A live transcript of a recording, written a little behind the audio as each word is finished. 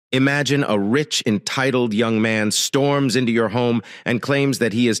Imagine a rich, entitled young man storms into your home and claims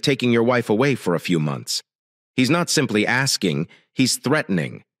that he is taking your wife away for a few months. He's not simply asking, he's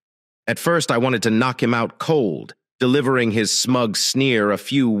threatening. At first, I wanted to knock him out cold, delivering his smug sneer a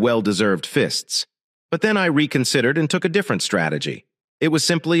few well-deserved fists. But then I reconsidered and took a different strategy. It was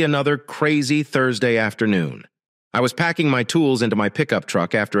simply another crazy Thursday afternoon. I was packing my tools into my pickup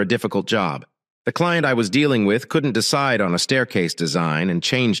truck after a difficult job. The client I was dealing with couldn't decide on a staircase design and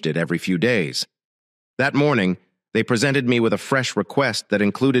changed it every few days. That morning, they presented me with a fresh request that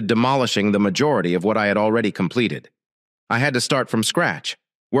included demolishing the majority of what I had already completed. I had to start from scratch,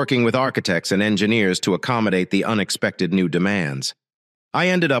 working with architects and engineers to accommodate the unexpected new demands. I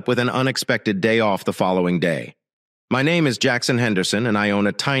ended up with an unexpected day off the following day. My name is Jackson Henderson, and I own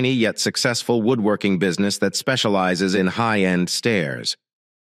a tiny yet successful woodworking business that specializes in high-end stairs.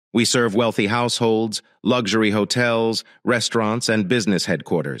 We serve wealthy households, luxury hotels, restaurants, and business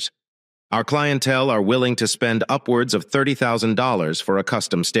headquarters. Our clientele are willing to spend upwards of $30,000 for a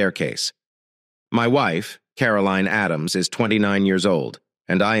custom staircase. My wife, Caroline Adams, is 29 years old,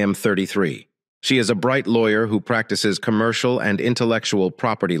 and I am 33. She is a bright lawyer who practices commercial and intellectual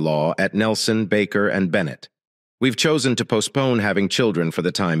property law at Nelson, Baker, and Bennett. We've chosen to postpone having children for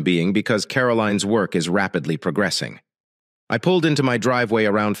the time being because Caroline's work is rapidly progressing. I pulled into my driveway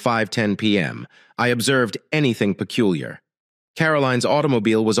around 5:10 p.m. I observed anything peculiar. Caroline's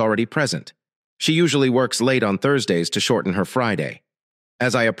automobile was already present. She usually works late on Thursdays to shorten her Friday.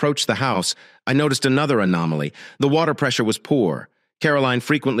 As I approached the house, I noticed another anomaly. The water pressure was poor. Caroline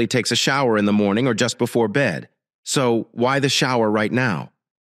frequently takes a shower in the morning or just before bed. So why the shower right now?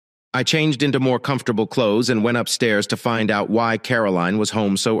 I changed into more comfortable clothes and went upstairs to find out why Caroline was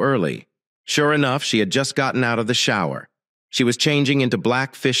home so early. Sure enough, she had just gotten out of the shower. She was changing into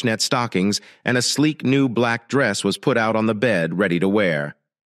black fishnet stockings, and a sleek new black dress was put out on the bed, ready to wear.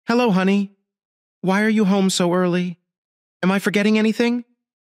 "Hello, honey. Why are you home so early? Am I forgetting anything?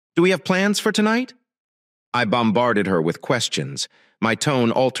 Do we have plans for tonight?" I bombarded her with questions, my tone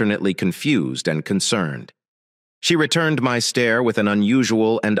alternately confused and concerned. She returned my stare with an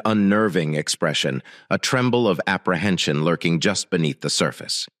unusual and unnerving expression, a tremble of apprehension lurking just beneath the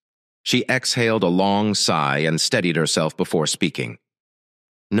surface. She exhaled a long sigh and steadied herself before speaking.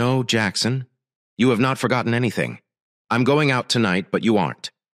 "No, Jackson, you have not forgotten anything. I'm going out tonight, but you aren't.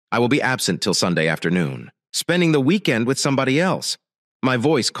 I will be absent till Sunday afternoon, spending the weekend with somebody else." My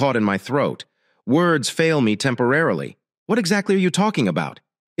voice caught in my throat. Words fail me temporarily. What exactly are you talking about?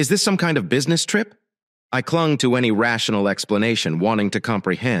 Is this some kind of business trip? I clung to any rational explanation, wanting to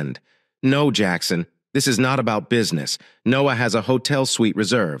comprehend. "No, Jackson, this is not about business. Noah has a hotel suite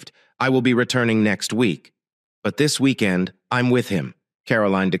reserved. I will be returning next week. But this weekend, I'm with him,"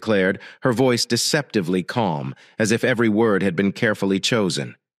 Caroline declared, her voice deceptively calm, as if every word had been carefully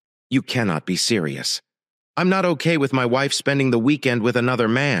chosen. "You cannot be serious. I'm not okay with my wife spending the weekend with another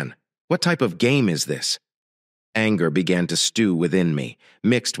man. What type of game is this?" Anger began to stew within me,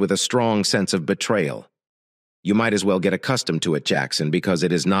 mixed with a strong sense of betrayal. "You might as well get accustomed to it, Jackson, because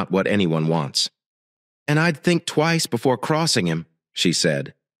it is not what anyone wants." "And I'd think twice before crossing him," she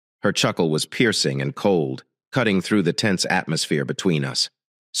said. Her chuckle was piercing and cold, cutting through the tense atmosphere between us.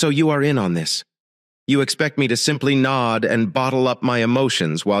 "So you are in on this. You expect me to simply nod and bottle up my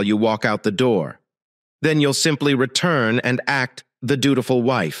emotions while you walk out the door. Then you'll simply return and act the dutiful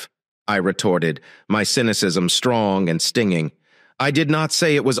wife," I retorted, my cynicism strong and stinging. "I did not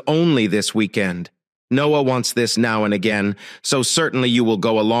say it was only this weekend. Noah wants this now and again, so certainly you will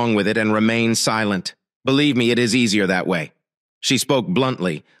go along with it and remain silent. Believe me, it is easier that way." She spoke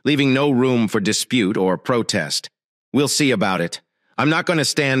bluntly, leaving no room for dispute or protest. "We'll see about it. I'm not going to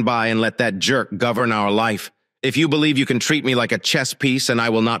stand by and let that jerk govern our life. If you believe you can treat me like a chess piece and I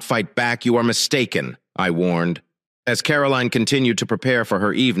will not fight back, you are mistaken," I warned. As Caroline continued to prepare for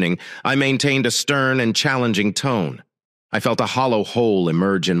her evening, I maintained a stern and challenging tone. I felt a hollow hole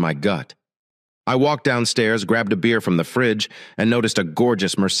emerge in my gut. I walked downstairs, grabbed a beer from the fridge, and noticed a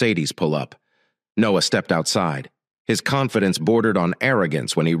gorgeous Mercedes pull up. Noah stepped outside. His confidence bordered on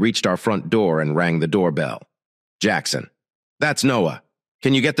arrogance when he reached our front door and rang the doorbell. "Jackson, that's Noah.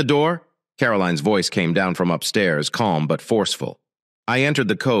 Can you get the door?" Caroline's voice came down from upstairs, calm but forceful. I entered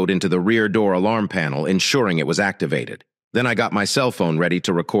the code into the rear door alarm panel, ensuring it was activated. Then I got my cell phone ready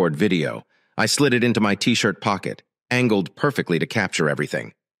to record video. I slid it into my t-shirt pocket, angled perfectly to capture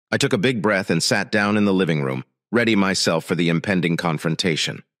everything. I took a big breath and sat down in the living room, ready myself for the impending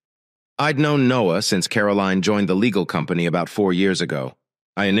confrontation. I'd known Noah since Caroline joined the legal company about 4 years ago.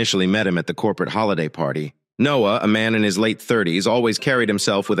 I initially met him at the corporate holiday party. Noah, a man in his late 30s, always carried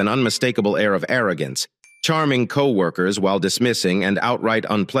himself with an unmistakable air of arrogance. Charming co-workers while dismissing and outright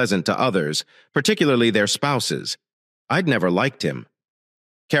unpleasant to others, particularly their spouses. I'd never liked him.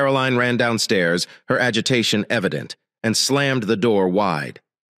 Caroline ran downstairs, her agitation evident, and slammed the door wide.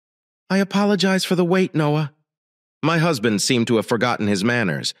 "I apologize for the wait, Noah." My husband seemed to have forgotten his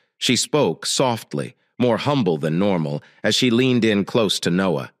manners. She spoke softly, more humble than normal, as she leaned in close to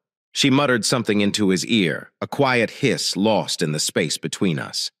Noah. She muttered something into his ear, a quiet hiss lost in the space between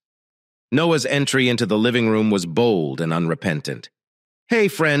us. Noah's entry into the living room was bold and unrepentant. "Hey,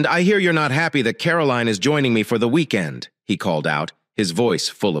 friend, I hear you're not happy that Caroline is joining me for the weekend," he called out, his voice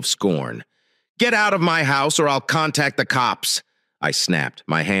full of scorn. "Get out of my house or I'll contact the cops," I snapped,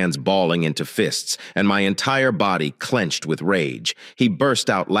 my hands balling into fists and my entire body clenched with rage. He burst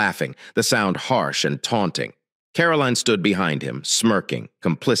out laughing, the sound harsh and taunting. Caroline stood behind him, smirking,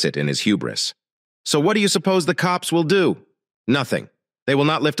 complicit in his hubris. "So what do you suppose the cops will do?" "Nothing. They will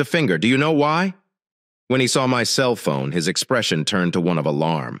not lift a finger. Do you know why?" When he saw my cell phone, his expression turned to one of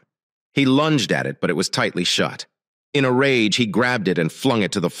alarm. He lunged at it, but it was tightly shut. In a rage, he grabbed it and flung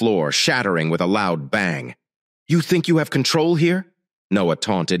it to the floor, shattering with a loud bang. "You think you have control here?" Noah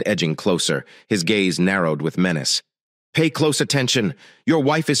taunted, edging closer, his gaze narrowed with menace. "Pay close attention. Your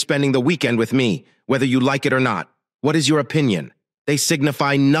wife is spending the weekend with me, whether you like it or not. What is your opinion? They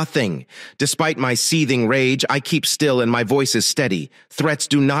signify nothing. Despite my seething rage, I keep still and my voice is steady. Threats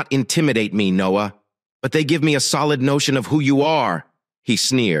do not intimidate me, Noah. But they give me a solid notion of who you are." He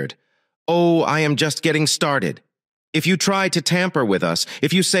sneered. "Oh, I am just getting started. If you try to tamper with us,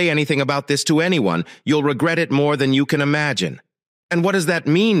 if you say anything about this to anyone, you'll regret it more than you can imagine." "And what does that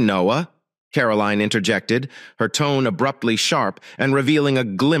mean, Noah?" Caroline interjected, her tone abruptly sharp and revealing a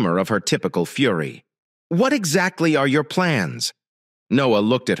glimmer of her typical fury. "What exactly are your plans?" Noah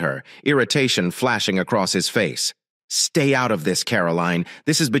looked at her, irritation flashing across his face. "Stay out of this, Caroline.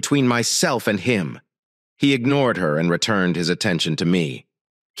 This is between myself and him." He ignored her and returned his attention to me.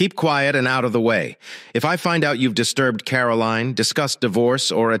 "Keep quiet and out of the way. If I find out you've disturbed Caroline, discussed divorce,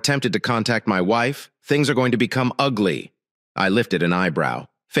 or attempted to contact my wife, things are going to become ugly." I lifted an eyebrow,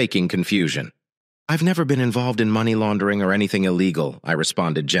 faking confusion. "I've never been involved in money laundering or anything illegal," I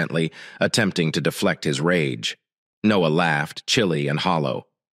responded gently, attempting to deflect his rage. Noah laughed, chilly and hollow.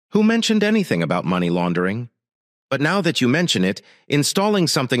 "Who mentioned anything about money laundering? But now that you mention it, installing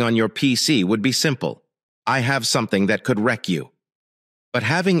something on your PC would be simple. I have something that could wreck you." "But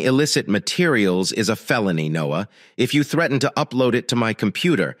having illicit materials is a felony, Noah. If you threaten to upload it to my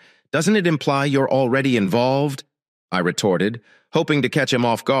computer, doesn't it imply you're already involved?" I retorted, hoping to catch him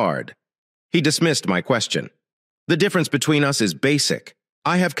off guard. He dismissed my question. "The difference between us is basic.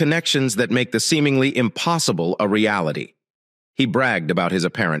 I have connections that make the seemingly impossible a reality." He bragged about his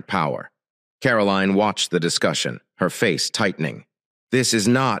apparent power. Caroline watched the discussion, her face tightening. "This is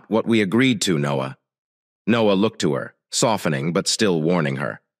not what we agreed to, Noah." Noah looked to her, softening but still warning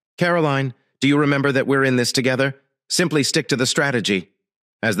her. "Caroline, do you remember that we're in this together? Simply stick to the strategy."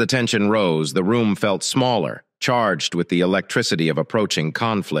 As the tension rose, the room felt smaller, charged with the electricity of approaching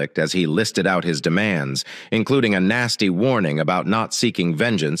conflict as he listed out his demands, including a nasty warning about not seeking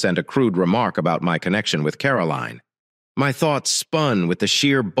vengeance and a crude remark about my connection with Caroline. My thoughts spun with the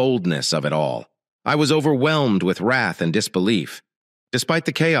sheer boldness of it all. I was overwhelmed with wrath and disbelief. Despite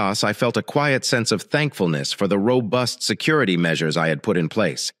the chaos, I felt a quiet sense of thankfulness for the robust security measures I had put in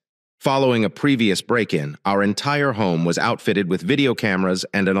place. Following a previous break-in, our entire home was outfitted with video cameras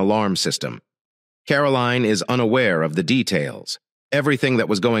and an alarm system. Caroline is unaware of the details. Everything that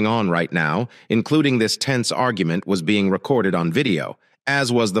was going on right now, including this tense argument, was being recorded on video,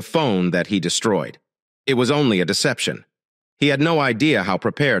 as was the phone that he destroyed. It was only a deception. He had no idea how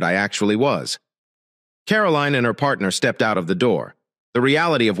prepared I actually was. Caroline and her partner stepped out of the door. The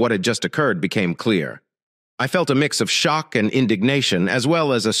reality of what had just occurred became clear. I felt a mix of shock and indignation, as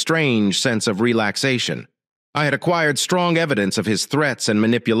well as a strange sense of relaxation. I had acquired strong evidence of his threats and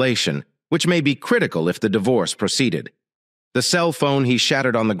manipulation, which may be critical if the divorce proceeded. The cell phone he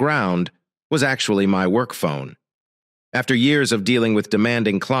shattered on the ground was actually my work phone. After years of dealing with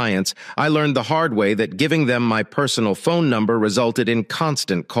demanding clients, I learned the hard way that giving them my personal phone number resulted in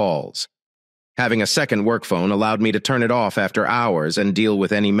constant calls. Having a second work phone allowed me to turn it off after hours and deal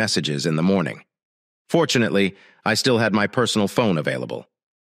with any messages in the morning. Fortunately, I still had my personal phone available.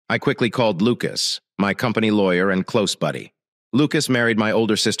 I quickly called Lucas, my company lawyer and close buddy. Lucas married my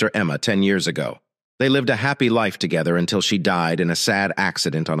older sister Emma 10 years ago. They lived a happy life together until she died in a sad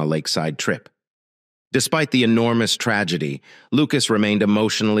accident on a lakeside trip. Despite the enormous tragedy, Lucas remained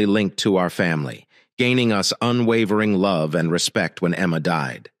emotionally linked to our family, gaining us unwavering love and respect when Emma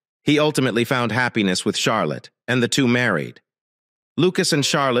died. He ultimately found happiness with Charlotte, and the two married. Lucas and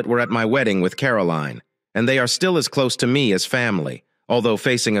Charlotte were at my wedding with Caroline, and they are still as close to me as family, although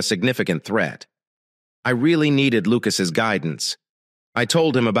facing a significant threat. I really needed Lucas's guidance. I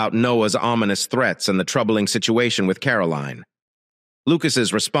told him about Noah's ominous threats and the troubling situation with Caroline.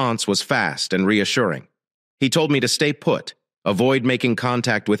 Lucas's response was fast and reassuring. He told me to stay put, avoid making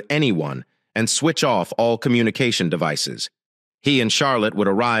contact with anyone, and switch off all communication devices. He and Charlotte would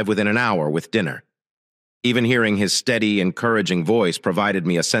arrive within an hour with dinner. Even hearing his steady, encouraging voice provided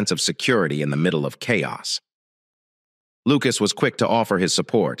me a sense of security in the middle of chaos. Lucas was quick to offer his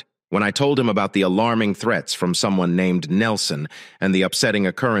support when I told him about the alarming threats from someone named Nelson and the upsetting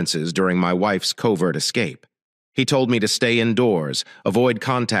occurrences during my wife's covert escape. He told me to stay indoors, avoid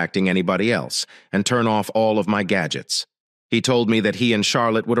contacting anybody else, and turn off all of my gadgets. He told me that he and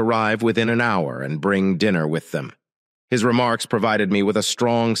Charlotte would arrive within an hour and bring dinner with them. His remarks provided me with a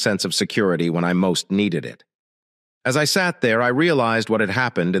strong sense of security when I most needed it. As I sat there, I realized what had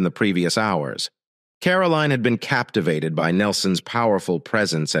happened in the previous hours. Caroline had been captivated by Nelson's powerful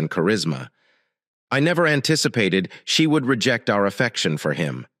presence and charisma. I never anticipated she would reject our affection for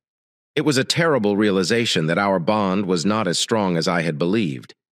him. It was a terrible realization that our bond was not as strong as I had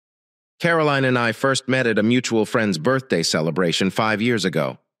believed. Caroline and I first met at a mutual friend's birthday celebration 5 years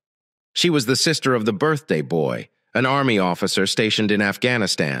ago. She was the sister of the birthday boy, an army officer stationed in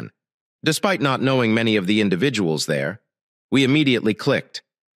Afghanistan. Despite not knowing many of the individuals there, we immediately clicked.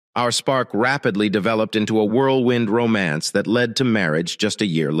 Our spark rapidly developed into a whirlwind romance that led to marriage just a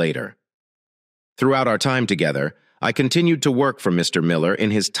year later. Throughout our time together, I continued to work for Mr. Miller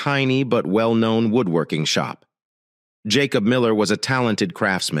in his tiny but well-known woodworking shop. Jacob Miller was a talented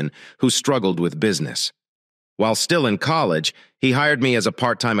craftsman who struggled with business. While still in college, he hired me as a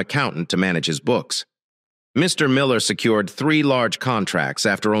part-time accountant to manage his books. Mr. Miller secured 3 large contracts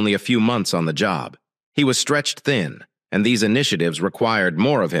after only a few months on the job. He was stretched thin, and these initiatives required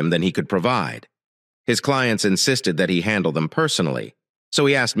more of him than he could provide. His clients insisted that he handle them personally, so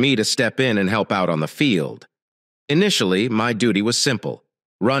he asked me to step in and help out on the field. Initially, my duty was simple: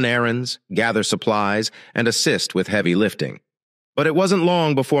 run errands, gather supplies, and assist with heavy lifting. But it wasn't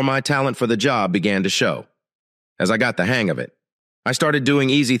long before my talent for the job began to show. As I got the hang of it, I started doing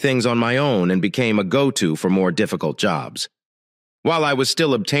easy things on my own and became a go-to for more difficult jobs. While I was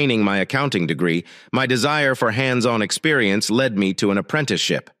still obtaining my accounting degree, my desire for hands-on experience led me to an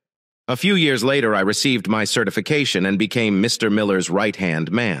apprenticeship. A few years later, I received my certification and became Mr. Miller's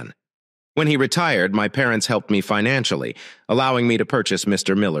right-hand man. When he retired, my parents helped me financially, allowing me to purchase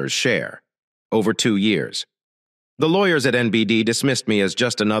Mr. Miller's share. Over 2 years. The lawyers at NBD dismissed me as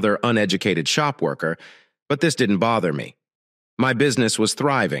just another uneducated shop worker, but this didn't bother me. My business was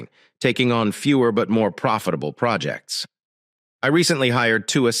thriving, taking on fewer but more profitable projects. I recently hired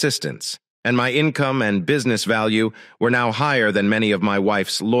 2 assistants, and my income and business value were now higher than many of my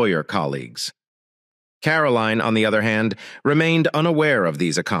wife's lawyer colleagues. Caroline, on the other hand, remained unaware of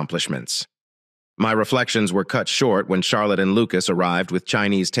these accomplishments. My reflections were cut short when Charlotte and Lucas arrived with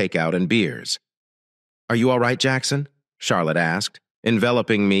Chinese takeout and beers. "Are you all right, Jackson?" Charlotte asked,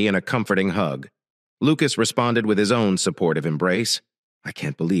 enveloping me in a comforting hug. Lucas responded with his own supportive embrace. "I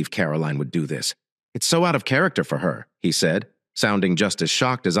can't believe Caroline would do this. It's so out of character for her," he said, sounding just as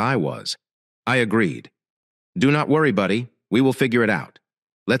shocked as I was. I agreed. "Do not worry, buddy. We will figure it out.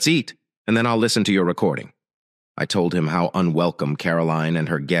 Let's eat, and then I'll listen to your recording." I told him how unwelcome Caroline and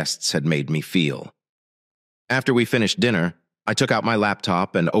her guests had made me feel. After we finished dinner, I took out my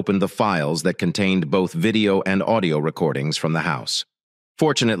laptop and opened the files that contained both video and audio recordings from the house.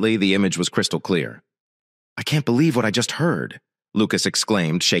 Fortunately, the image was crystal clear. "I can't believe what I just heard," Lucas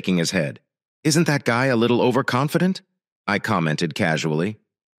exclaimed, shaking his head. "Isn't that guy a little overconfident?" I commented casually.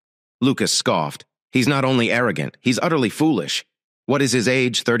 Lucas scoffed. "He's not only arrogant, he's utterly foolish. What is his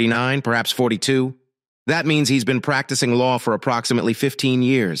age, 39, perhaps 42? That means he's been practicing law for approximately 15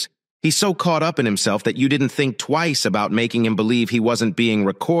 years. He's so caught up in himself that you didn't think twice about making him believe he wasn't being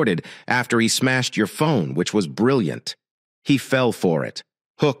recorded after he smashed your phone, which was brilliant. He fell for it.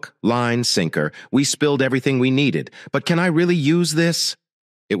 Hook, line, sinker. We spilled everything we needed. But can I really use this?"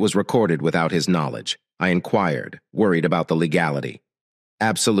 It was recorded without his knowledge. I inquired, worried about the legality.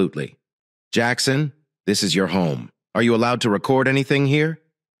 "Absolutely. Jackson, this is your home. Are you allowed to record anything here?"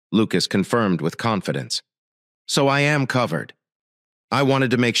 Lucas confirmed with confidence. "So I am covered. I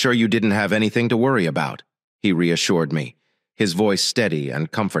wanted to make sure you didn't have anything to worry about," he reassured me, his voice steady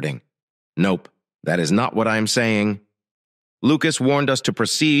and comforting. "Nope, that is not what I am saying." Lucas warned us to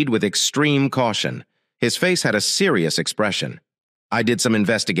proceed with extreme caution. His face had a serious expression. "I did some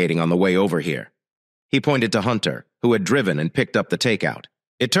investigating on the way over here." He pointed to Hunter, who had driven and picked up the takeout.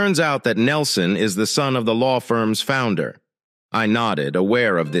 "It turns out that Nelson is the son of the law firm's founder." I nodded,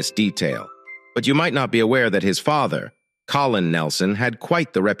 aware of this detail. But you might not be aware that his father, Colin Nelson, had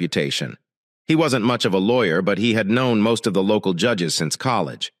quite the reputation. He wasn't much of a lawyer, but he had known most of the local judges since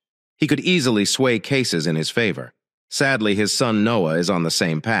college. He could easily sway cases in his favor. Sadly, his son Noah is on the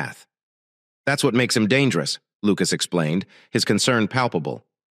same path. That's what makes him dangerous, Lucas explained, his concern palpable.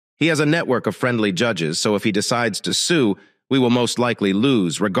 He has a network of friendly judges, so if he decides to sue, we will most likely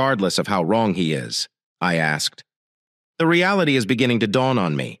lose, regardless of how wrong he is, I asked. The reality is beginning to dawn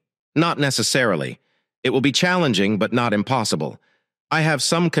on me. Not necessarily. It will be challenging, but not impossible. I have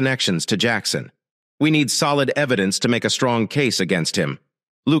some connections to Jackson. We need solid evidence to make a strong case against him.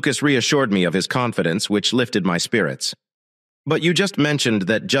 Lucas reassured me of his confidence, which lifted my spirits. But you just mentioned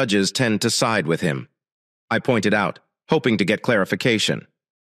that judges tend to side with him, I pointed out, hoping to get clarification.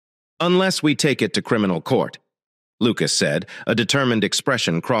 Unless we take it to criminal court, Lucas said, a determined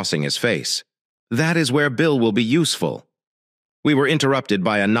expression crossing his face. That is where Bill will be useful. We were interrupted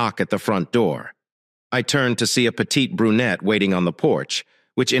by a knock at the front door. I turned to see a petite brunette waiting on the porch,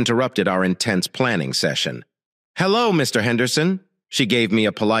 which interrupted our intense planning session. "Hello, Mr. Henderson." She gave me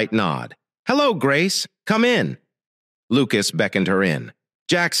a polite nod. "Hello, Grace. Come in." Lucas beckoned her in.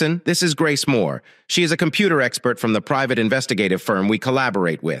 "Jackson, this is Grace Moore. She is a computer expert from the private investigative firm we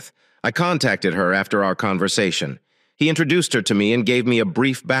collaborate with. I contacted her after our conversation. He introduced her to me and gave me a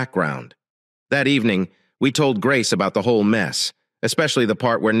brief background. That evening, we told Grace about the whole mess, especially the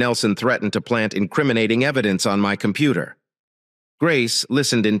part where Nelson threatened to plant incriminating evidence on my computer. Grace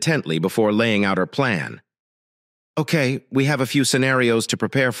listened intently before laying out her plan. "Okay, we have a few scenarios to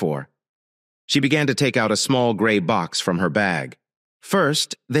prepare for." She began to take out a small gray box from her bag.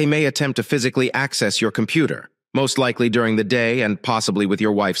 "First, they may attempt to physically access your computer, most likely during the day and possibly with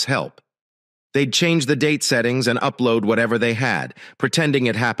your wife's help. They'd change the date settings and upload whatever they had, pretending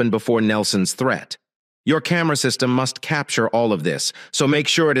it happened before Nelson's threat. Your camera system must capture all of this, so make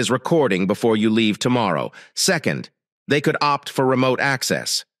sure it is recording before you leave tomorrow. Second, they could opt for remote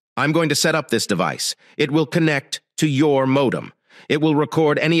access. I'm going to set up this device. It will connect to your modem. It will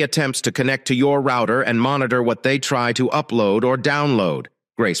record any attempts to connect to your router and monitor what they try to upload or download,"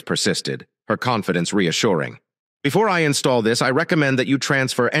 Grace persisted, her confidence reassuring. "Before I install this, I recommend that you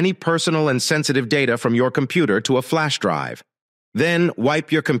transfer any personal and sensitive data from your computer to a flash drive. Then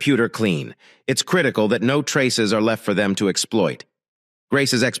wipe your computer clean. It's critical that no traces are left for them to exploit."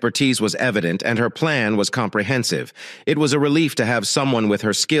 Grace's expertise was evident and her plan was comprehensive. It was a relief to have someone with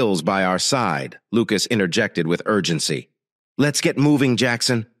her skills by our side, Lucas interjected with urgency. "Let's get moving,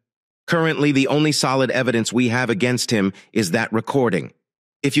 Jackson. Currently, the only solid evidence we have against him is that recording.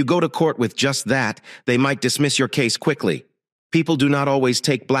 If you go to court with just that, they might dismiss your case quickly. People do not always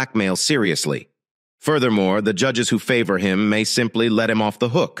take blackmail seriously. Furthermore, the judges who favor him may simply let him off the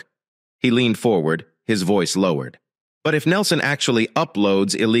hook." He leaned forward, his voice lowered. "But if Nelson actually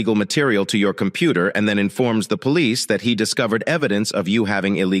uploads illegal material to your computer and then informs the police that he discovered evidence of you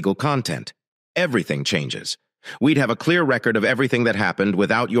having illegal content, everything changes. We'd have a clear record of everything that happened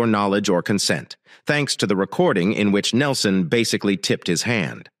without your knowledge or consent, thanks to the recording in which Nelson basically tipped his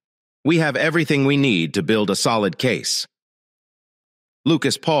hand. We have everything we need to build a solid case."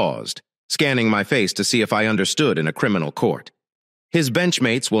 Lucas paused, scanning my face to see if I understood in a criminal court. His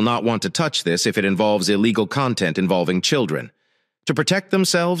benchmates will not want to touch this if it involves illegal content involving children. To protect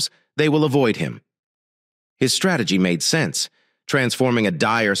themselves, they will avoid him. His strategy made sense, transforming a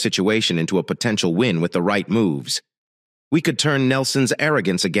dire situation into a potential win with the right moves. We could turn Nelson's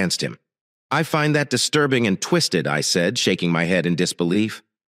arrogance against him. "I find that disturbing and twisted," I said, shaking my head in disbelief.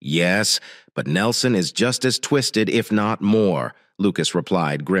 "Yes, but Nelson is just as twisted, if not more," Lucas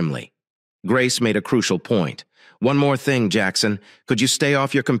replied grimly. Grace made a crucial point. "One more thing, Jackson. Could you stay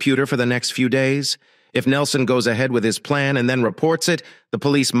off your computer for the next few days? If Nelson goes ahead with his plan and then reports it, the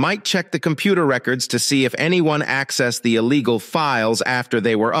police might check the computer records to see if anyone accessed the illegal files after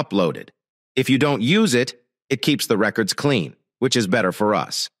they were uploaded. If you don't use it, it keeps the records clean, which is better for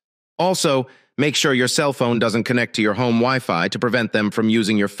us. Also, make sure your cell phone doesn't connect to your home Wi-Fi to prevent them from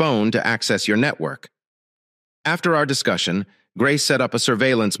using your phone to access your network." After our discussion, Grace set up a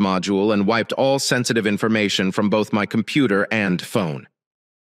surveillance module and wiped all sensitive information from both my computer and phone.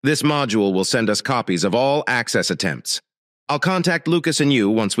 "This module will send us copies of all access attempts. I'll contact Lucas and you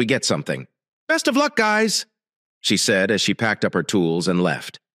once we get something. Best of luck, guys," she said as she packed up her tools and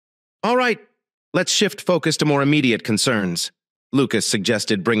left. "All right, let's shift focus to more immediate concerns," Lucas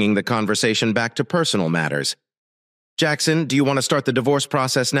suggested, bringing the conversation back to personal matters. "Jackson, do you want to start the divorce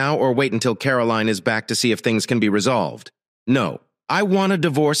process now or wait until Caroline is back to see if things can be resolved?" "No, I want a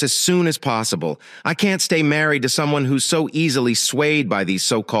divorce as soon as possible. I can't stay married to someone who's so easily swayed by these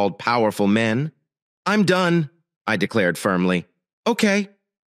so-called powerful men." "I'm done," I declared firmly. "Okay,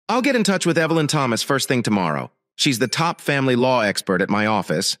 I'll get in touch with Evelyn Thomas first thing tomorrow. She's the top family law expert at my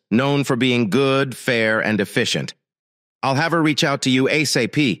office, known for being good, fair, and efficient. I'll have her reach out to you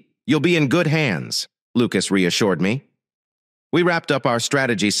ASAP. You'll be in good hands, Lucas reassured me. We wrapped up our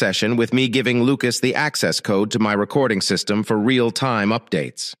strategy session with me giving Lucas the access code to my recording system for real-time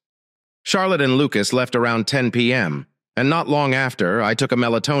updates. Charlotte and Lucas left around 10 p.m., and not long after, I took a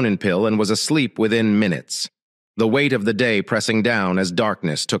melatonin pill and was asleep within minutes, the weight of the day pressing down as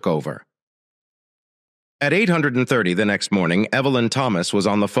darkness took over. At 8:30 the next morning, Evelyn Thomas was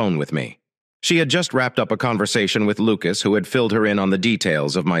on the phone with me. She had just wrapped up a conversation with Lucas, who had filled her in on the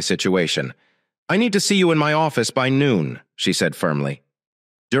details of my situation. "I need to see you in my office by noon," she said firmly.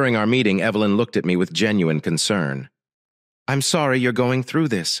 During our meeting, Evelyn looked at me with genuine concern. "I'm sorry you're going through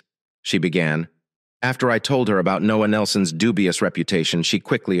this," she began. After I told her about Noah Nelson's dubious reputation, she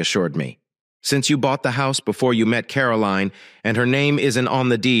quickly assured me. "Since you bought the house before you met Caroline, and her name isn't on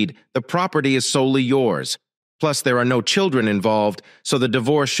the deed, the property is solely yours. Plus, there are no children involved, so the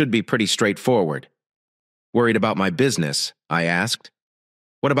divorce should be pretty straightforward." "Worried about my business?" I asked.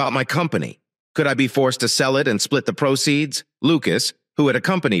 "What about my company? Could I be forced to sell it and split the proceeds?" Lucas, who had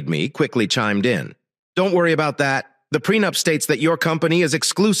accompanied me, quickly chimed in. "Don't worry about that. The prenup states that your company is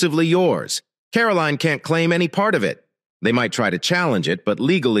exclusively yours. Caroline can't claim any part of it. They might try to challenge it, but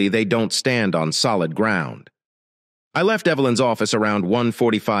legally they don't stand on solid ground." I left Evelyn's office around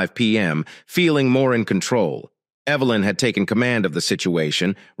 1:45 p.m., feeling more in control. Evelyn had taken command of the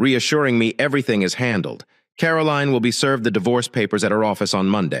situation, reassuring me everything is handled. Caroline will be served the divorce papers at her office on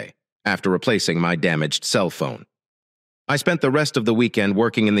Monday, after replacing my damaged cell phone. I spent the rest of the weekend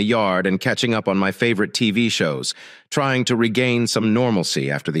working in the yard and catching up on my favorite TV shows, trying to regain some normalcy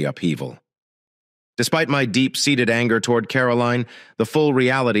after the upheaval. Despite my deep-seated anger toward Caroline, the full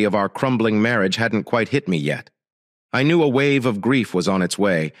reality of our crumbling marriage hadn't quite hit me yet. I knew a wave of grief was on its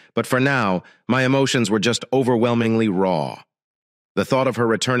way, but for now, my emotions were just overwhelmingly raw. The thought of her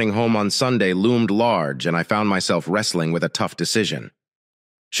returning home on Sunday loomed large, and I found myself wrestling with a tough decision.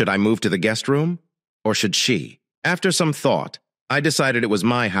 Should I move to the guest room? Or should she? After some thought, I decided it was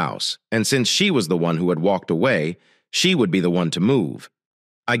my house, and since she was the one who had walked away, she would be the one to move.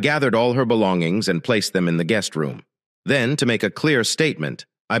 I gathered all her belongings and placed them in the guest room. Then, to make a clear statement,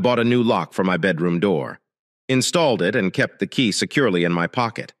 I bought a new lock for my bedroom door, installed it, and kept the key securely in my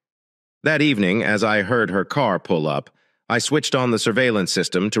pocket. That evening, as I heard her car pull up, I switched on the surveillance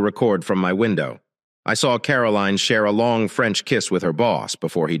system to record from my window. I saw Caroline share a long French kiss with her boss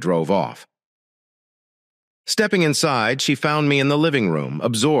before he drove off. Stepping inside, she found me in the living room,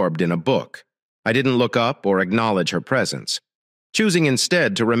 absorbed in a book. I didn't look up or acknowledge her presence, choosing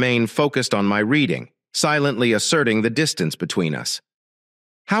instead to remain focused on my reading, silently asserting the distance between us.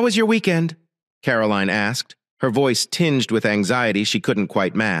 "How was your weekend?" Caroline asked, her voice tinged with anxiety she couldn't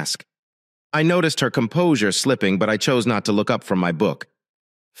quite mask. I noticed her composure slipping, but I chose not to look up from my book.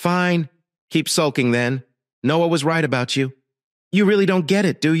 "Fine. Keep sulking then. Noah was right about you. You really don't get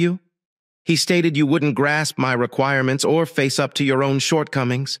it, do you? He stated you wouldn't grasp my requirements or face up to your own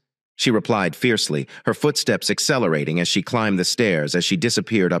shortcomings," she replied fiercely, her footsteps accelerating as she climbed the stairs as she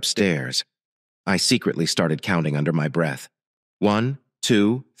disappeared upstairs. I secretly started counting under my breath. 1,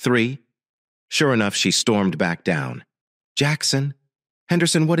 2, 3. Sure enough, she stormed back down. "Jackson,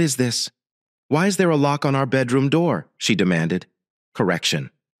 Henderson, what is this? Why is there a lock on our bedroom door?" she demanded. "Correction,"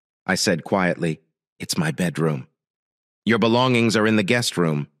 I said quietly. "It's my bedroom. Your belongings are in the guest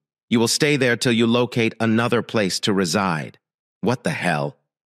room. You will stay there till you locate another place to reside." "What the hell?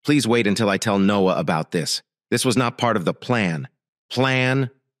 Please wait until I tell Noah about this. This was not part of the plan."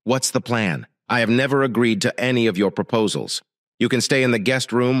 "Plan? What's the plan? I have never agreed to any of your proposals. You can stay in the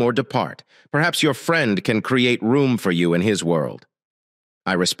guest room or depart. Perhaps your friend can create room for you in his world,"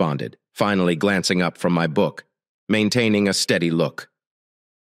 I responded, finally glancing up from my book, maintaining a steady look.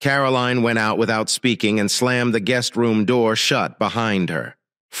 Caroline went out without speaking and slammed the guest room door shut behind her.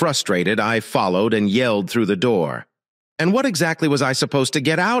 Frustrated, I followed and yelled through the door. And what exactly was I supposed to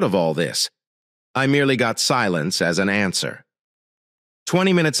get out of all this? I merely got silence as an answer.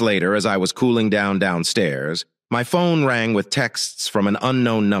 20 minutes later, as I was cooling down downstairs, my phone rang with texts from an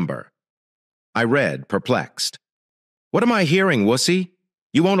unknown number. I read, perplexed. "What am I hearing, wussy?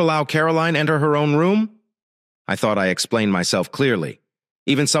 You won't allow Caroline enter her own room?" I thought I explained myself clearly.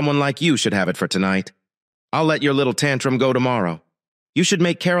 Even someone like you should have it for tonight. I'll let your little tantrum go tomorrow. You should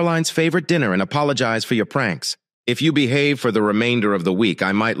make Caroline's favorite dinner and apologize for your pranks. If you behave for the remainder of the week,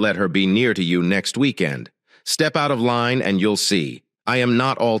 I might let her be near to you next weekend. Step out of line and you'll see. I am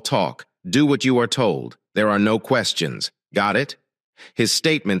not all talk. Do what you are told. There are no questions. Got it? His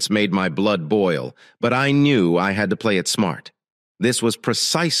statements made my blood boil, but I knew I had to play it smart. This was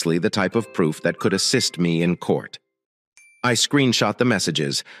precisely the type of proof that could assist me in court. I screenshot the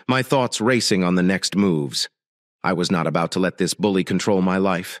messages, my thoughts racing on the next moves. I was not about to let this bully control my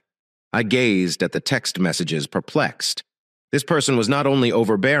life. I gazed at the text messages, perplexed. This person was not only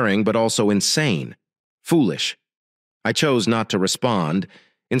overbearing, but also insane. Foolish. I chose not to respond,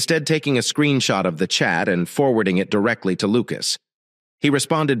 instead taking a screenshot of the chat and forwarding it directly to Lucas. He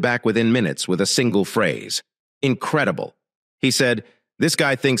responded back within minutes with a single phrase. Incredible. He said, "This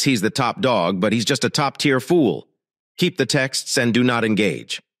guy thinks he's the top dog, but he's just a top-tier fool. Keep the texts and do not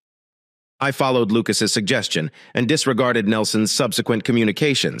engage." I followed Lucas's suggestion and disregarded Nelson's subsequent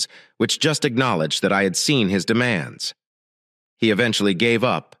communications, which just acknowledged that I had seen his demands. He eventually gave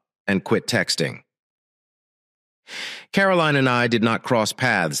up and quit texting. Caroline and I did not cross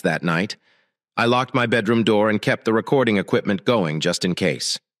paths that night. I locked my bedroom door and kept the recording equipment going just in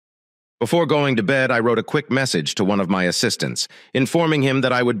case. Before going to bed, I wrote a quick message to one of my assistants, informing him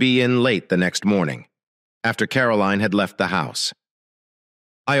that I would be in late the next morning, after Caroline had left the house.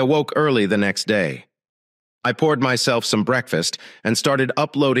 I awoke early the next day. I poured myself some breakfast and started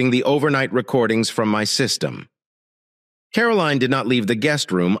uploading the overnight recordings from my system. Caroline did not leave the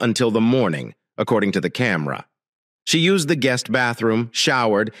guest room until the morning, according to the camera. She used the guest bathroom,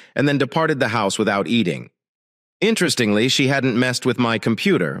 showered, and then departed the house without eating. Interestingly, she hadn't messed with my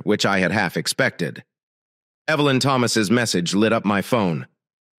computer, which I had half expected. Evelyn Thomas's message lit up my phone.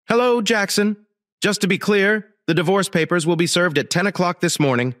 "Hello, Jackson. Just to be clear, the divorce papers will be served at 10 o'clock this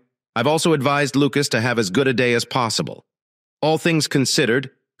morning. I've also advised Lucas to have as good a day as possible. All things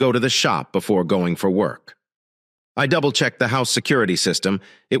considered, go to the shop before going for work." I double-checked the house security system.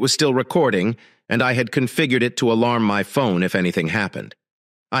 It was still recording, and I had configured it to alarm my phone if anything happened.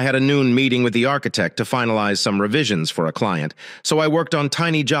 I had a noon meeting with the architect to finalize some revisions for a client, so I worked on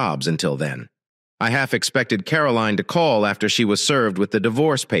tiny jobs until then. I half expected Caroline to call after she was served with the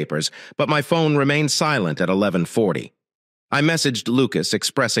divorce papers, but my phone remained silent at 11:40. I messaged Lucas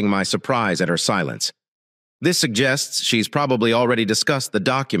expressing my surprise at her silence. This suggests she's probably already discussed the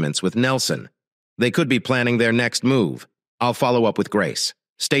documents with Nelson. They could be planning their next move. I'll follow up with Grace.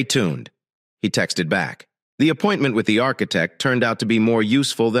 Stay tuned. He texted back. The appointment with the architect turned out to be more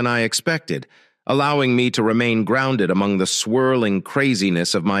useful than I expected, allowing me to remain grounded among the swirling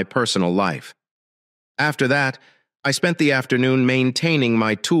craziness of my personal life. After that, I spent the afternoon maintaining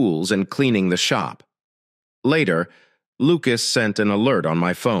my tools and cleaning the shop. Later, Lucas sent an alert on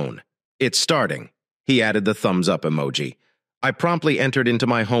my phone. "It's starting." He added the thumbs-up emoji. I promptly entered into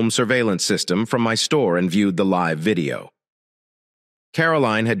my home surveillance system from my store and viewed the live video.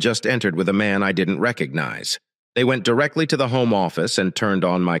 Caroline had just entered with a man I didn't recognize. They went directly to the home office and turned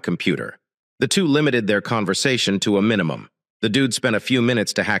on my computer. The two limited their conversation to a minimum. The dude spent a few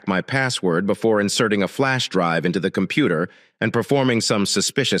minutes to hack my password before inserting a flash drive into the computer and performing some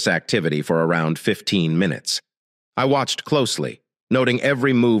suspicious activity for around 15 minutes. I watched closely, noting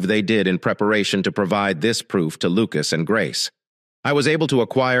every move they did in preparation to provide this proof to Lucas and Grace. I was able to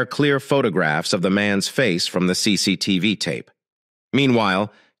acquire clear photographs of the man's face from the CCTV tape.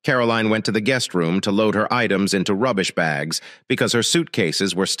 Meanwhile, Caroline went to the guest room to load her items into rubbish bags because her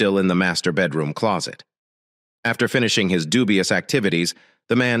suitcases were still in the master bedroom closet. After finishing his dubious activities,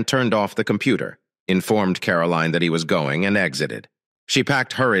 the man turned off the computer, informed Caroline that he was going, and exited. She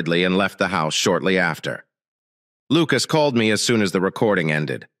packed hurriedly and left the house shortly after. Lucas called me as soon as the recording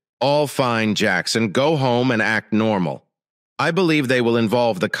ended. "All fine, Jackson. Go home and act normal. I believe they will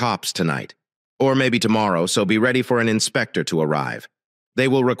involve the cops tonight, or maybe tomorrow, so be ready for an inspector to arrive. They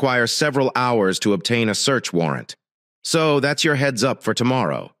will require several hours to obtain a search warrant. So that's your heads up for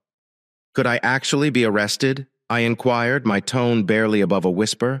tomorrow." "Could I actually be arrested?" I inquired, my tone barely above a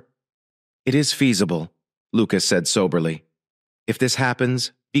whisper. "It is feasible," Lucas said soberly. "If this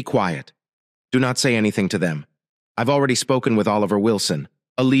happens, be quiet. Do not say anything to them. I've already spoken with Oliver Wilson,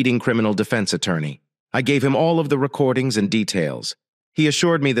 a leading criminal defense attorney. I gave him all of the recordings and details. He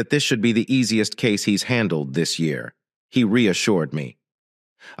assured me that this should be the easiest case he's handled this year. He reassured me.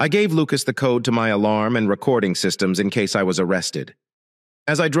 I gave Lucas the code to my alarm and recording systems in case I was arrested.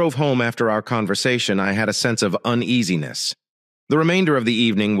 As I drove home after our conversation, I had a sense of uneasiness. The remainder of the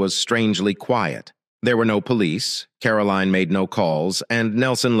evening was strangely quiet. There were no police, Caroline made no calls, and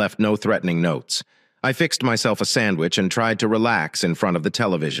Nelson left no threatening notes. I fixed myself a sandwich and tried to relax in front of the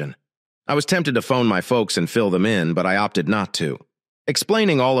television. I was tempted to phone my folks and fill them in, but I opted not to.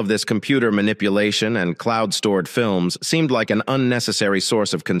 Explaining all of this computer manipulation and cloud-stored films seemed like an unnecessary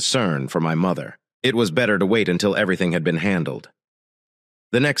source of concern for my mother. It was better to wait until everything had been handled.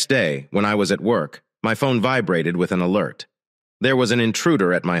 The next day, when I was at work, my phone vibrated with an alert. There was an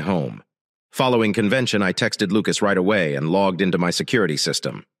intruder at my home. Following convention, I texted Lucas right away and logged into my security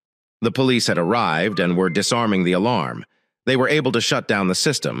system. The police had arrived and were disarming the alarm. They were able to shut down the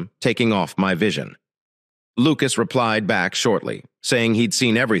system, taking off my vision. Lucas replied back shortly, saying he'd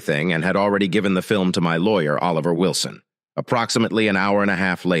seen everything and had already given the film to my lawyer, Oliver Wilson. Approximately an hour and a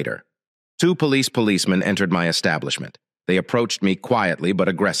half later, two policemen entered my establishment. They approached me quietly but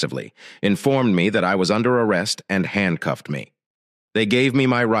aggressively, informed me that I was under arrest, and handcuffed me. They gave me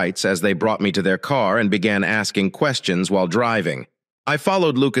my rights as they brought me to their car and began asking questions while driving. I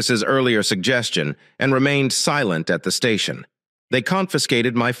followed Lucas's earlier suggestion and remained silent at the station. They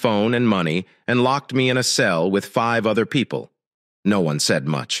confiscated my phone and money and locked me in a cell with 5 other people. No one said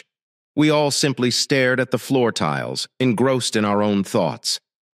much. We all simply stared at the floor tiles, engrossed in our own thoughts.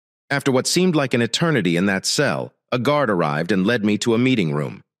 After what seemed like an eternity in that cell, a guard arrived and led me to a meeting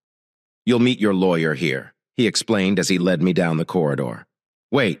room. "You'll meet your lawyer here," he explained as he led me down the corridor.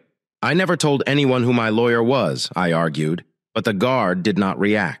 "Wait, I never told anyone who my lawyer was," I argued, but the guard did not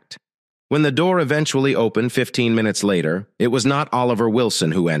react. When the door eventually opened 15 minutes later, it was not Oliver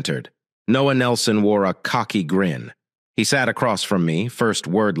Wilson who entered. Noah Nelson wore a cocky grin. He sat across from me, first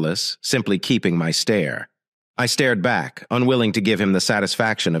wordless, simply keeping my stare. I stared back, unwilling to give him the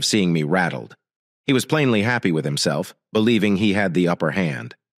satisfaction of seeing me rattled. He was plainly happy with himself, believing he had the upper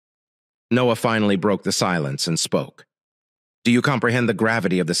hand. Noah finally broke the silence and spoke. "Do you comprehend the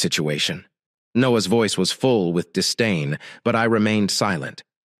gravity of the situation?" Noah's voice was full with disdain, but I remained silent.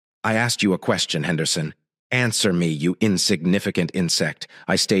 "I asked you a question, Henderson. Answer me, you insignificant insect."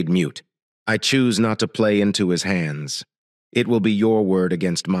 I stayed mute. "I choose not to play into his hands. It will be your word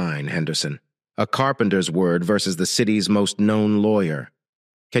against mine, Henderson. A carpenter's word versus the city's most known lawyer.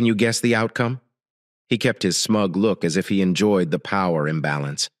 Can you guess the outcome?" He kept his smug look as if he enjoyed the power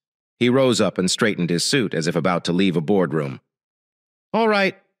imbalance. He rose up and straightened his suit as if about to leave a boardroom. "All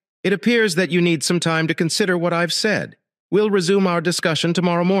right. It appears that you need some time to consider what I've said. We'll resume our discussion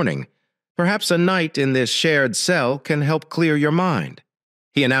tomorrow morning. Perhaps a night in this shared cell can help clear your mind,"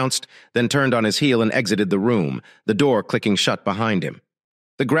 he announced, then turned on his heel and exited the room, the door clicking shut behind him.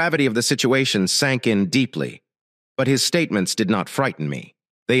 The gravity of the situation sank in deeply, but his statements did not frighten me.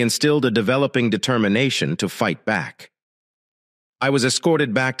 They instilled a developing determination to fight back. I was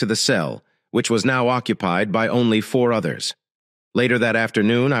escorted back to the cell, which was now occupied by only 4 others. Later that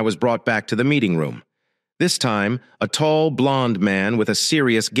afternoon, I was brought back to the meeting room. This time, a tall, blond man with a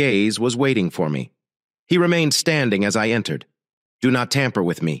serious gaze was waiting for me. He remained standing as I entered. "Do not tamper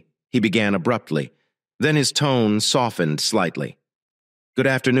with me," he began abruptly. Then his tone softened slightly. "Good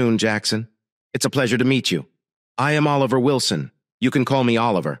afternoon, Jackson. It's a pleasure to meet you. I am Oliver Wilson. You can call me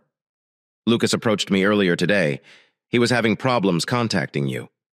Oliver. Lucas approached me earlier today. He was having problems contacting you.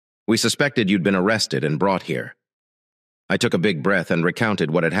 We suspected you'd been arrested and brought here." I took a big breath and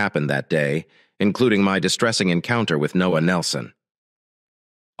recounted what had happened that day, including my distressing encounter with Noah Nelson.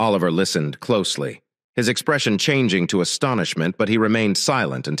 Oliver listened closely, his expression changing to astonishment, but he remained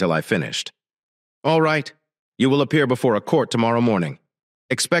silent until I finished. "All right. You will appear before a court tomorrow morning.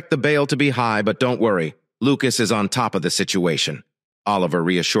 Expect the bail to be high, but don't worry. Lucas is on top of the situation," Oliver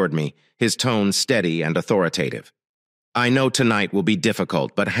reassured me, his tone steady and authoritative. "I know tonight will be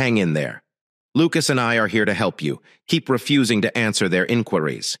difficult, but hang in there. Lucas and I are here to help you. Keep refusing to answer their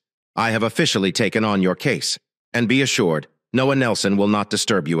inquiries. I have officially taken on your case, and be assured, Noah Nelson will not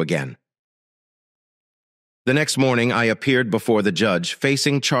disturb you again." The next morning, I appeared before the judge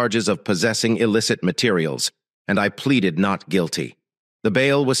facing charges of possessing illicit materials, and I pleaded not guilty. The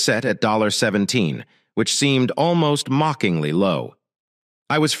bail was set at $17, which seemed almost mockingly low.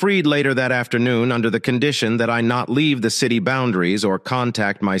 I was freed later that afternoon under the condition that I not leave the city boundaries or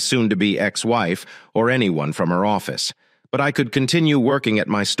contact my soon-to-be ex-wife or anyone from her office, but I could continue working at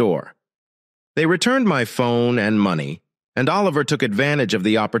my store. They returned my phone and money, and Oliver took advantage of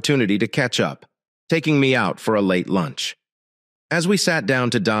the opportunity to catch up, taking me out for a late lunch. As we sat down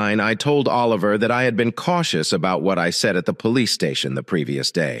to dine, I told Oliver that I had been cautious about what I said at the police station the previous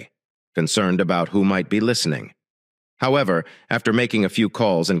day, concerned about who might be listening. However, after making a few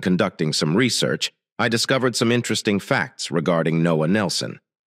calls and conducting some research, I discovered some interesting facts regarding Noah Nelson.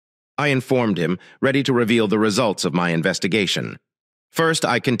 I informed him, ready to reveal the results of my investigation. First,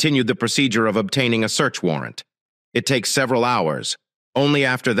 I continued the procedure of obtaining a search warrant. It takes several hours. Only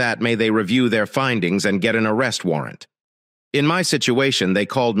after that may they review their findings and get an arrest warrant. In my situation, they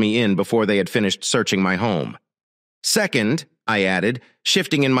called me in before they had finished searching my home. Second, I added,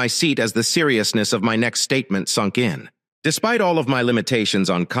 shifting in my seat as the seriousness of my next statement sunk in. Despite all of my limitations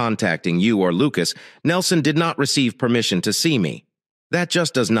on contacting you or Lucas, Nelson did not receive permission to see me. That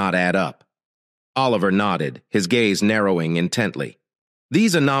just does not add up. Oliver nodded, his gaze narrowing intently.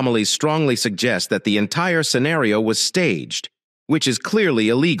 These anomalies strongly suggest that the entire scenario was staged, which is clearly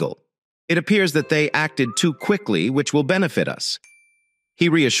illegal. It appears that they acted too quickly, which will benefit us." He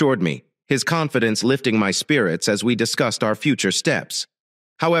reassured me, his confidence lifting my spirits as we discussed our future steps.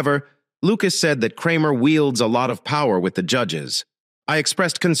 However, Lucas said that Kramer wields a lot of power with the judges. I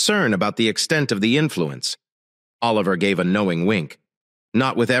expressed concern about the extent of the influence. Oliver gave a knowing wink.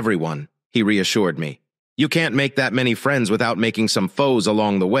 "Not with everyone," he reassured me. "You can't make that many friends without making some foes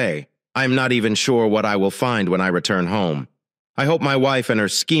along the way. I'm not even sure what I will find when I return home. I hope my wife and her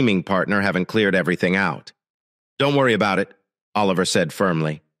scheming partner haven't cleared everything out." "Don't worry about it," Oliver said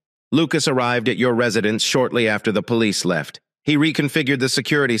firmly. "Lucas arrived at your residence shortly after the police left. He reconfigured the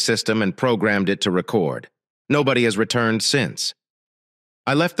security system and programmed it to record. Nobody has returned since."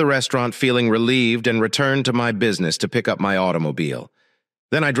 I left the restaurant feeling relieved and returned to my business to pick up my automobile.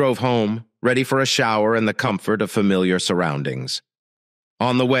 Then I drove home, ready for a shower and the comfort of familiar surroundings.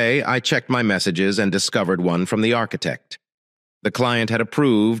 On the way, I checked my messages and discovered one from the architect. The client had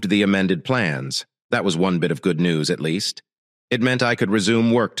approved the amended plans. That was one bit of good news, at least. It meant I could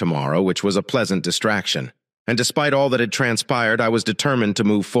resume work tomorrow, which was a pleasant distraction. And despite all that had transpired, I was determined to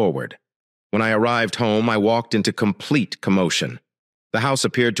move forward. When I arrived home, I walked into complete commotion. The house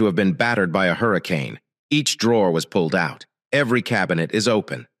appeared to have been battered by a hurricane. Each drawer was pulled out. Every cabinet is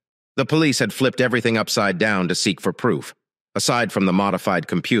open. The police had flipped everything upside down to seek for proof, aside from the modified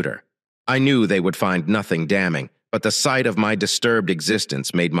computer. I knew they would find nothing damning, but the sight of my disturbed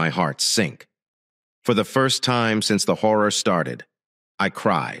existence made my heart sink. For the first time since the horror started, I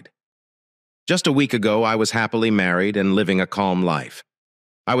cried. Just a week ago, I was happily married and living a calm life.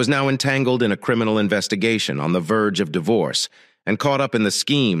 I was now entangled in a criminal investigation on the verge of divorce and caught up in the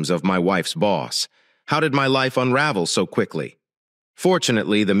schemes of my wife's boss. How did my life unravel so quickly?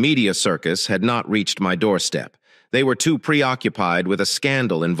 Fortunately, the media circus had not reached my doorstep. They were too preoccupied with a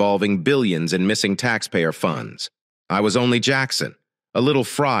scandal involving billions in missing taxpayer funds. I was only Jackson, a little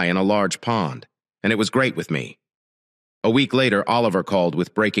fry in a large pond, and it was great with me. A week later, Oliver called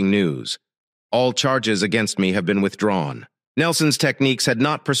with breaking news. "All charges against me have been withdrawn." Nelson's techniques had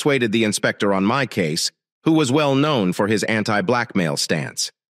not persuaded the inspector on my case, who was well known for his anti-blackmail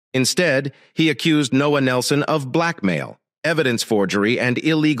stance. Instead, he accused Noah Nelson of blackmail, evidence forgery, and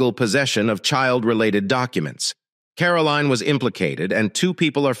illegal possession of child-related documents. Caroline was implicated, and 2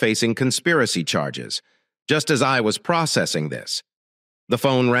 people are facing conspiracy charges. Just as I was processing this, the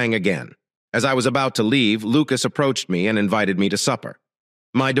phone rang again. As I was about to leave, Lucas approached me and invited me to supper.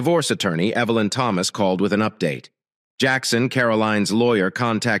 My divorce attorney, Evelyn Thomas, called with an update. "Jackson, Caroline's lawyer,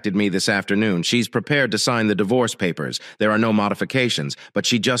 contacted me this afternoon. She's prepared to sign the divorce papers. There are no modifications, but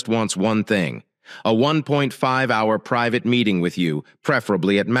she just wants one thing: a 1.5-hour private meeting with you,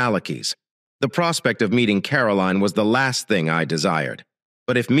 preferably at Malachi's." The prospect of meeting Caroline was the last thing I desired.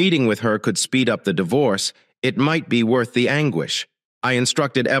 But if meeting with her could speed up the divorce, it might be worth the anguish. I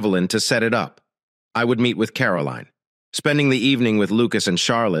instructed Evelyn to set it up. I would meet with Caroline. Spending the evening with Lucas and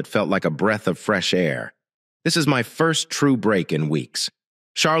Charlotte felt like a breath of fresh air. This is my first true break in weeks.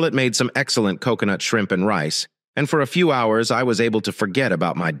 Charlotte made some excellent coconut shrimp and rice, and for a few hours I was able to forget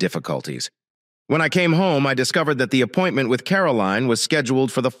about my difficulties. When I came home, I discovered that the appointment with Caroline was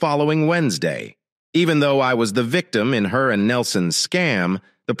scheduled for the following Wednesday. Even though I was the victim in her and Nelson's scam,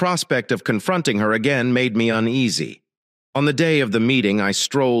 the prospect of confronting her again made me uneasy. On the day of the meeting, I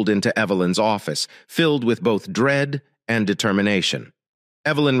strolled into Evelyn's office, filled with both dread and determination.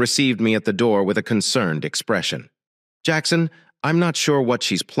 Evelyn received me at the door with a concerned expression. "Jackson, I'm not sure what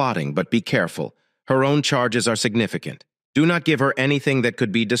she's plotting, but be careful. Her own charges are significant. Do not give her anything that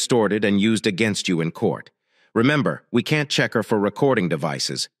could be distorted and used against you in court. Remember, we can't check her for recording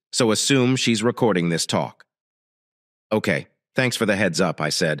devices, so assume she's recording this talk." "Okay, thanks for the heads up," I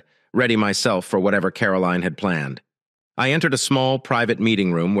said, ready myself for whatever Caroline had planned. I entered a small, private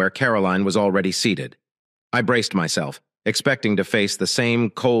meeting room where Caroline was already seated. I braced myself, expecting to face the same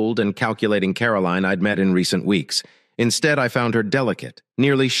cold and calculating Caroline I'd met in recent weeks. Instead, I found her delicate,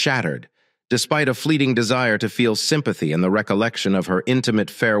 nearly shattered, despite a fleeting desire to feel sympathy in the recollection of her intimate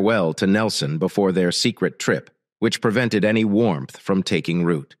farewell to Nelson before their secret trip, which prevented any warmth from taking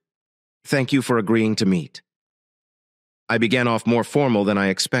root. "Thank you for agreeing to meet." I began off more formal than I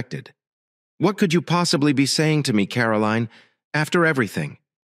expected. "What could you possibly be saying to me, Caroline, after everything?"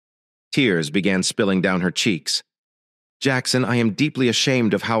 Tears began spilling down her cheeks. "Jackson, I am deeply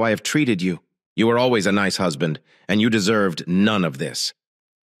ashamed of how I have treated you. You were always a nice husband, and you deserved none of this.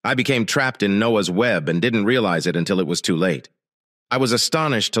 I became trapped in Noah's web and didn't realize it until it was too late. I was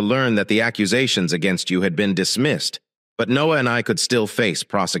astonished to learn that the accusations against you had been dismissed, but Noah and I could still face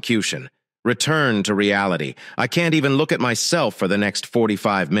prosecution. Return to reality. I can't even look at myself for the next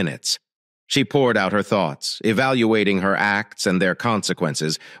 45 minutes. She poured out her thoughts, evaluating her acts and their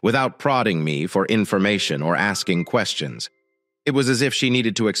consequences without prodding me for information or asking questions. It was as if she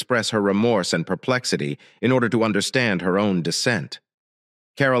needed to express her remorse and perplexity in order to understand her own dissent.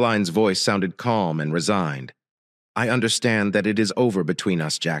 Caroline's voice sounded calm and resigned. I understand that it is over between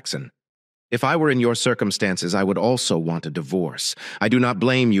us, Jackson. If I were in your circumstances, I would also want a divorce. I do not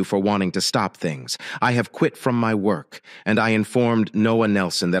blame you for wanting to stop things. I have quit from my work, and I informed Noah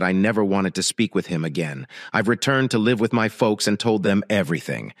Nelson that I never wanted to speak with him again. I've returned to live with my folks and told them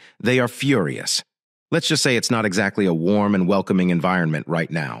everything. They are furious. Let's just say it's not exactly a warm and welcoming environment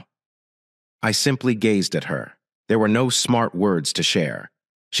right now. I simply gazed at her. There were no smart words to share.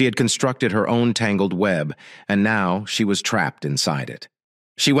 She had constructed her own tangled web, and now she was trapped inside it.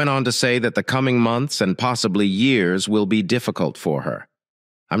 She went on to say that the coming months and possibly years will be difficult for her.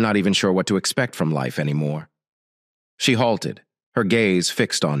 I'm not even sure what to expect from life anymore. She halted, her gaze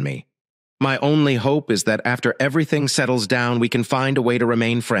fixed on me. My only hope is that after everything settles down, we can find a way to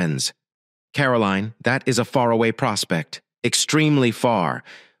remain friends. Caroline, that is a faraway prospect, extremely far.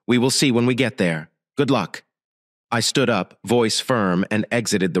 We will see when we get there. Good luck. I stood up, voice firm, and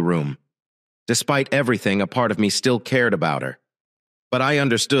exited the room. Despite everything, a part of me still cared about her. But I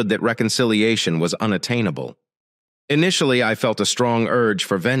understood that reconciliation was unattainable. Initially, I felt a strong urge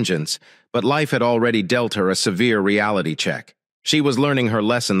for vengeance, but life had already dealt her a severe reality check. She was learning her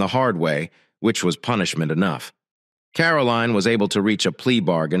lesson the hard way, which was punishment enough. Caroline was able to reach a plea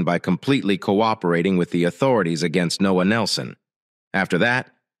bargain by completely cooperating with the authorities against Noah Nelson. After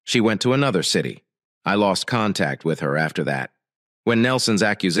that, she went to another city. I lost contact with her after that. When Nelson's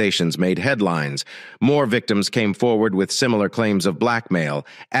accusations made headlines, more victims came forward with similar claims of blackmail,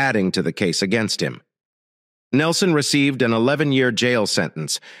 adding to the case against him. Nelson received an 11-year jail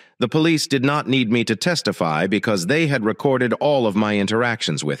sentence. The police did not need me to testify because they had recorded all of my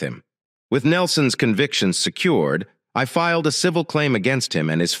interactions with him. With Nelson's convictions secured, I filed a civil claim against him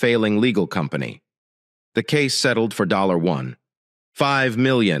and his failing legal company. The case settled for $1. $5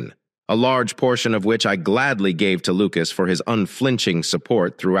 million. A large portion of which I gladly gave to Lucas for his unflinching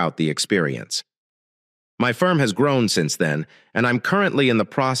support throughout the experience. My firm has grown since then, and I'm currently in the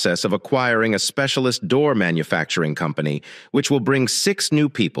process of acquiring a specialist door manufacturing company, which will bring 6 new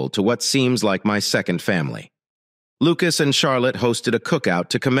people to what seems like my second family. Lucas and Charlotte hosted a cookout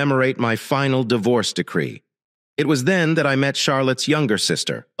to commemorate my final divorce decree. It was then that I met Charlotte's younger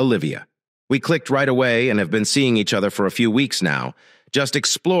sister, Olivia. We clicked right away and have been seeing each other for a few weeks now, just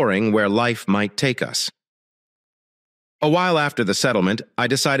exploring where life might take us. A while after the settlement, I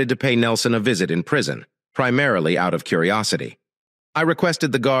decided to pay Nelson a visit in prison, primarily out of curiosity. I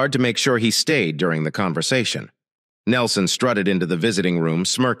requested the guard to make sure he stayed during the conversation. Nelson strutted into the visiting room,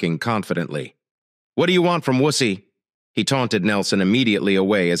 smirking confidently. "What do you want from Wussy?" He taunted Nelson immediately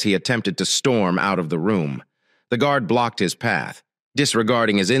away as he attempted to storm out of the room. The guard blocked his path,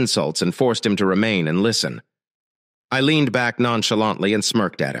 disregarding his insults, and forced him to remain and listen. I leaned back nonchalantly and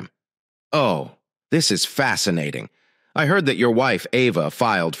smirked at him. "Oh, this is fascinating. I heard that your wife, Ava,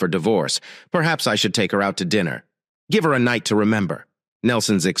 filed for divorce. Perhaps I should take her out to dinner. Give her a night to remember."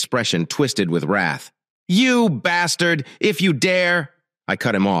 Nelson's expression twisted with wrath. "You bastard, if you dare!" I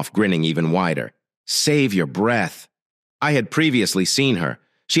cut him off, grinning even wider. "Save your breath." I had previously seen her.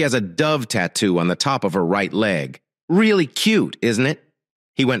 She has a dove tattoo on the top of her right leg. Really cute, isn't it?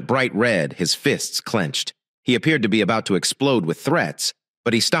 He went bright red, his fists clenched. He appeared to be about to explode with threats,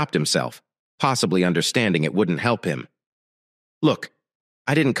 but he stopped himself, possibly understanding it wouldn't help him. "Look,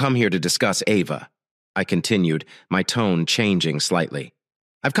 I didn't come here to discuss Ava," I continued, my tone changing slightly.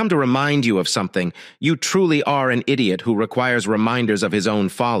 "I've come to remind you of something. You truly are an idiot who requires reminders of his own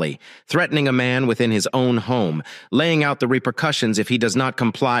folly, threatening a man within his own home, laying out the repercussions if he does not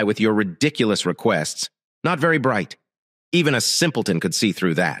comply with your ridiculous requests. Not very bright. Even a simpleton could see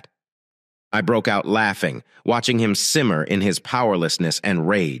through that." I broke out laughing, watching him simmer in his powerlessness and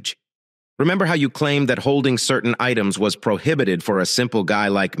rage. "Remember how you claimed that holding certain items was prohibited for a simple guy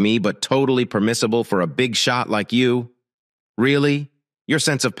like me, but totally permissible for a big shot like you? Really? Your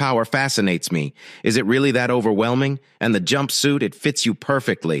sense of power fascinates me. Is it really that overwhelming? And the jumpsuit, it fits you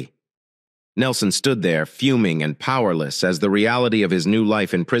perfectly." Nelson stood there, fuming and powerless, as the reality of his new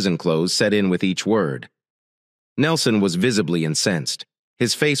life in prison clothes set in with each word. Nelson was visibly incensed.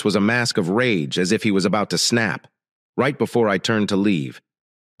 His face was a mask of rage, as if he was about to snap. Right before I turned to leave,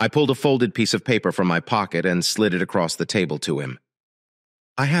 I pulled a folded piece of paper from my pocket and slid it across the table to him.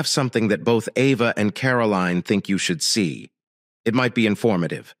 "I have something that both Ava and Caroline think you should see. It might be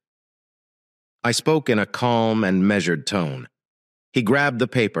informative." I spoke in a calm and measured tone. He grabbed the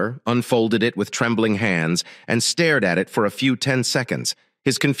paper, unfolded it with trembling hands, and stared at it for a few 10 seconds.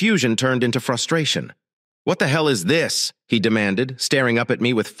 His confusion turned into frustration. "What the hell is this?" he demanded, staring up at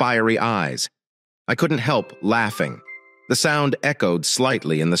me with fiery eyes. I couldn't help laughing. The sound echoed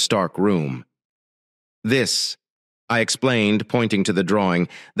slightly in the stark room. "This," I explained, pointing to the drawing,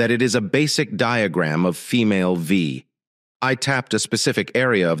 "that it is a basic diagram of female V. I tapped a specific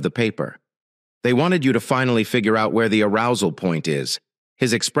area of the paper. They wanted you to finally figure out where the arousal point is."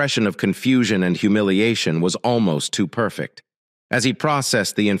 His expression of confusion and humiliation was almost too perfect. As he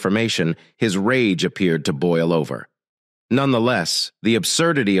processed the information, his rage appeared to boil over. Nonetheless, the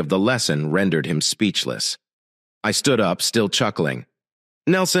absurdity of the lesson rendered him speechless. I stood up, still chuckling.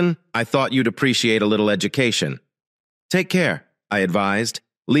 "Nelson, I thought you'd appreciate a little education." "Take care," I advised,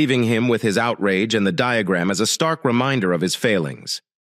 leaving him with his outrage and the diagram as a stark reminder of his failings.